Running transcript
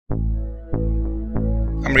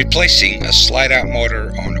I'm replacing a slide-out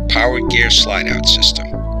motor on a power gear slide-out system.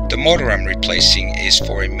 The motor I'm replacing is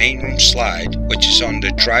for a main room slide, which is on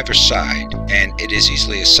the driver's side, and it is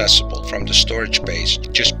easily accessible from the storage base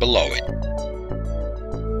just below it.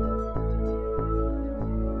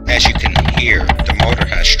 As you can hear, the motor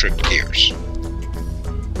has stripped gears.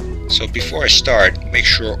 So before I start, make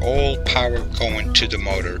sure all power going to the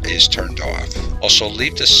motor is turned off. Also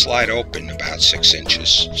leave the slide open about 6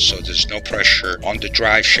 inches so there's no pressure on the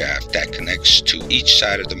drive shaft that connects to each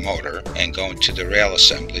side of the motor and going to the rail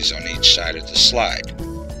assemblies on each side of the slide.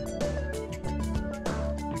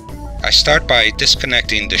 I start by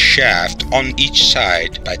disconnecting the shaft on each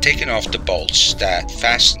side by taking off the bolts that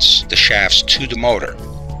fastens the shafts to the motor.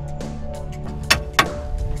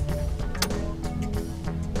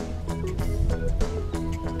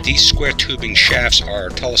 These square tubing shafts are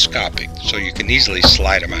telescopic, so you can easily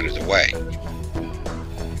slide them out of the way.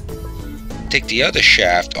 Take the other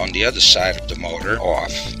shaft on the other side of the motor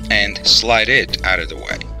off and slide it out of the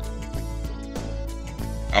way.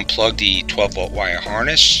 Unplug the 12-volt wire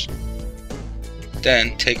harness.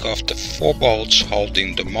 Then take off the 4 bolts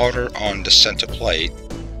holding the motor on the center plate,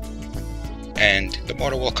 and the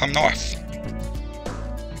motor will come off.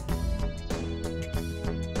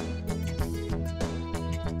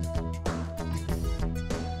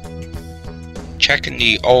 Checking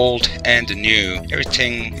the old and the new,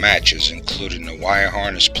 everything matches, including the wire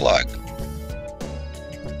harness plug.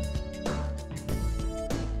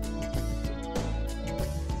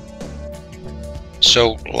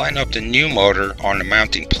 So line up the new motor on the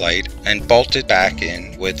mounting plate and bolt it back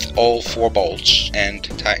in with all 4 bolts and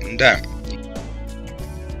tighten them.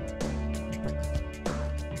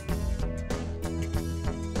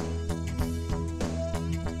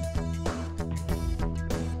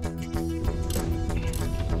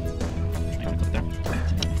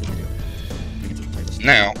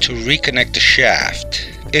 Now, to reconnect the shaft,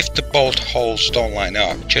 if the bolt holes don't line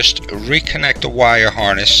up, just reconnect the wire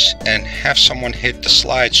harness and have someone hit the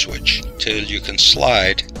slide switch till you can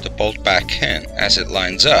slide the bolt back in as it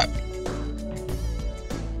lines up.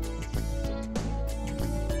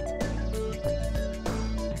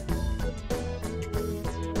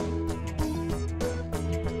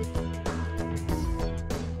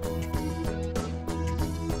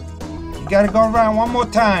 You gotta go around one more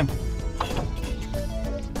time.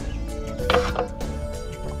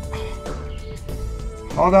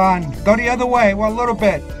 Hold on. Go the other way. Well, a little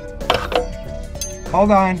bit.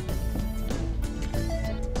 Hold on.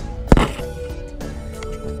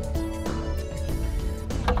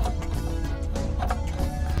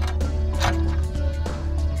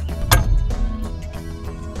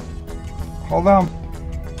 Hold on.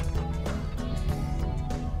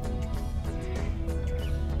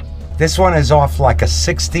 This one is off like a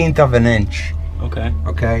 1/16 of an inch. Okay.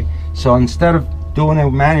 Okay. So instead of doing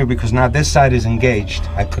it manually, because now this side is engaged,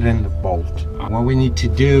 I put in the bolt. What we need to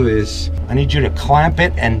do is, I need you to clamp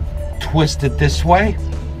it and twist it this way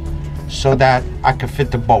so that I can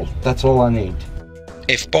fit the bolt. That's all I need.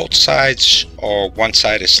 If both sides or one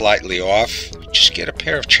side is slightly off, just get a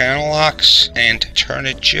pair of channel locks and turn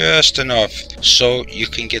it just enough so you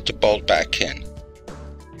can get the bolt back in.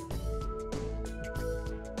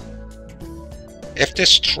 If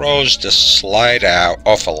this throws the slide out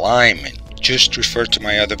off alignment, just refer to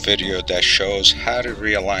my other video that shows how to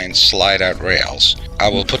realign slide out rails. I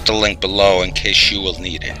will put the link below in case you will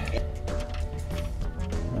need it.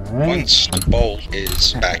 All right. Once the bolt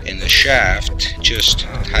is back in the shaft, just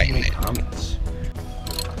tighten it.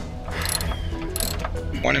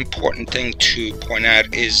 One important thing to point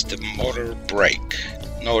out is the motor brake.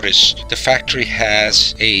 Notice the factory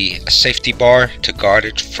has a safety bar to guard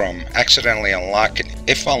it from accidentally unlocking it.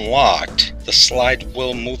 If unlocked, the slide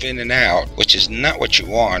will move in and out, which is not what you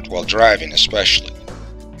want while driving especially.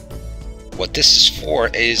 What this is for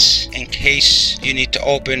is in case you need to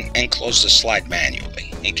open and close the slide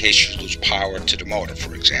manually, in case you lose power to the motor,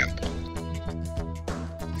 for example.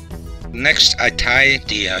 Next, I tie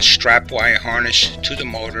the strap wire harness to the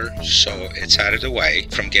motor so it's out of the way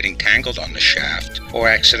from getting tangled on the shaft or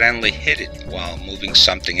accidentally hit it while moving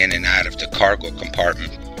something in and out of the cargo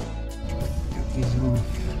compartment.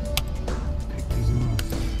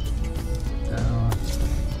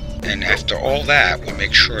 And after all that, we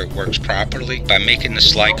make sure it works properly by making the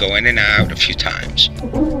slide go in and out a few times.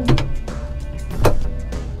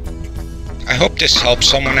 I hope this helps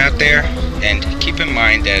someone out there, and keep in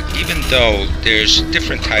mind that even though there's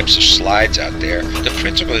different types of slides out there, the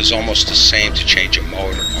principle is almost the same to change a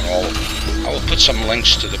motor on all of them. I will put some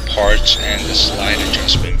links to the parts and the slide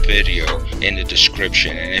adjustment video in the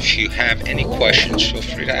description, and if you have any questions, feel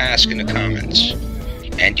free to ask in the comments.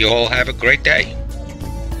 and you all have a great day.